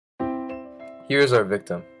Here's our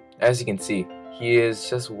victim. As you can see, he is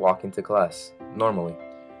just walking to class, normally.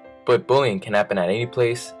 But bullying can happen at any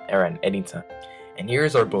place or at any time. And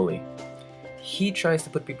here's our bully. He tries to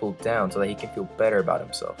put people down so that he can feel better about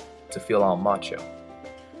himself, to feel all macho.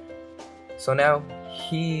 So now,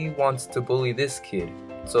 he wants to bully this kid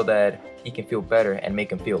so that he can feel better and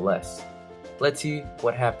make him feel less. Let's see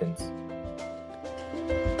what happens.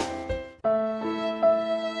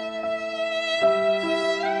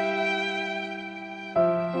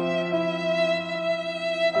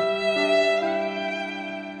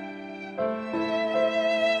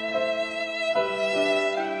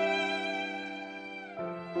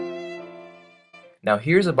 Now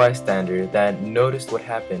here's a bystander that noticed what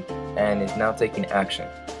happened and is now taking action.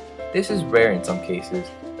 This is rare in some cases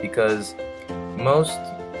because most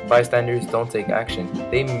bystanders don't take action,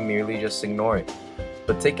 they merely just ignore it.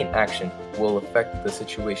 But taking action will affect the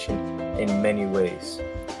situation in many ways.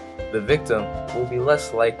 The victim will be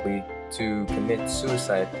less likely to commit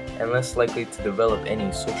suicide and less likely to develop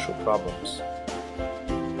any social problems.